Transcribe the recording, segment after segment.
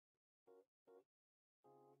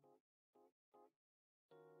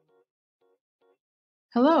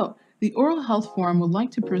Hello, the Oral Health Forum would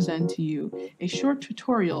like to present to you a short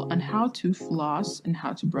tutorial on how to floss and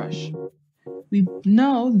how to brush. We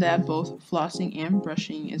know that both flossing and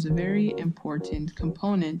brushing is a very important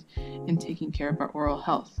component in taking care of our oral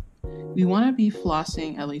health. We want to be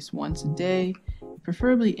flossing at least once a day,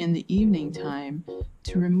 preferably in the evening time,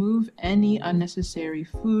 to remove any unnecessary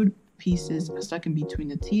food pieces stuck in between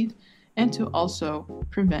the teeth and to also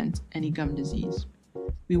prevent any gum disease.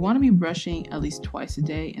 We want to be brushing at least twice a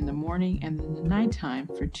day in the morning and in the nighttime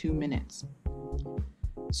for 2 minutes.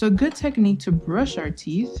 So, a good technique to brush our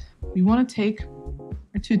teeth, we want to take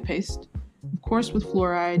our toothpaste, of course with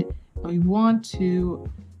fluoride, and we want to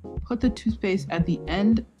put the toothpaste at the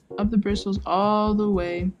end of the bristles all the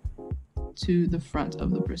way to the front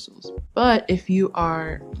of the bristles. But if you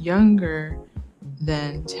are younger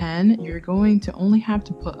than 10, you're going to only have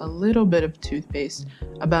to put a little bit of toothpaste,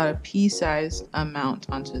 about a pea-sized amount,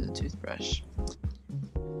 onto the toothbrush.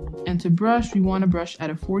 And to brush, we want to brush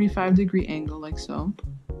at a 45-degree angle like so,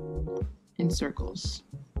 in circles,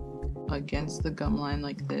 against the gum line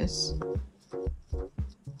like this.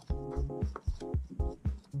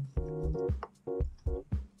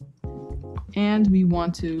 And we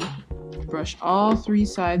want to brush all three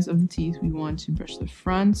sides of the teeth. We want to brush the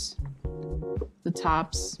fronts, the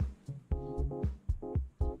tops,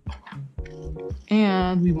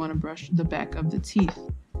 and we want to brush the back of the teeth.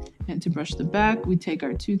 And to brush the back, we take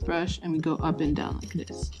our toothbrush and we go up and down like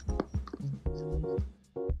this.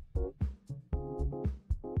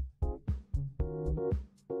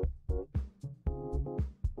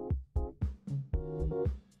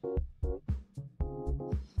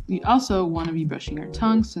 We also want to be brushing our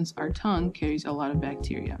tongue since our tongue carries a lot of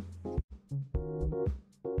bacteria.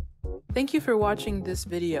 Thank you for watching this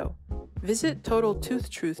video. Visit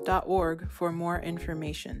TotalToothTruth.org for more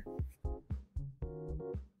information.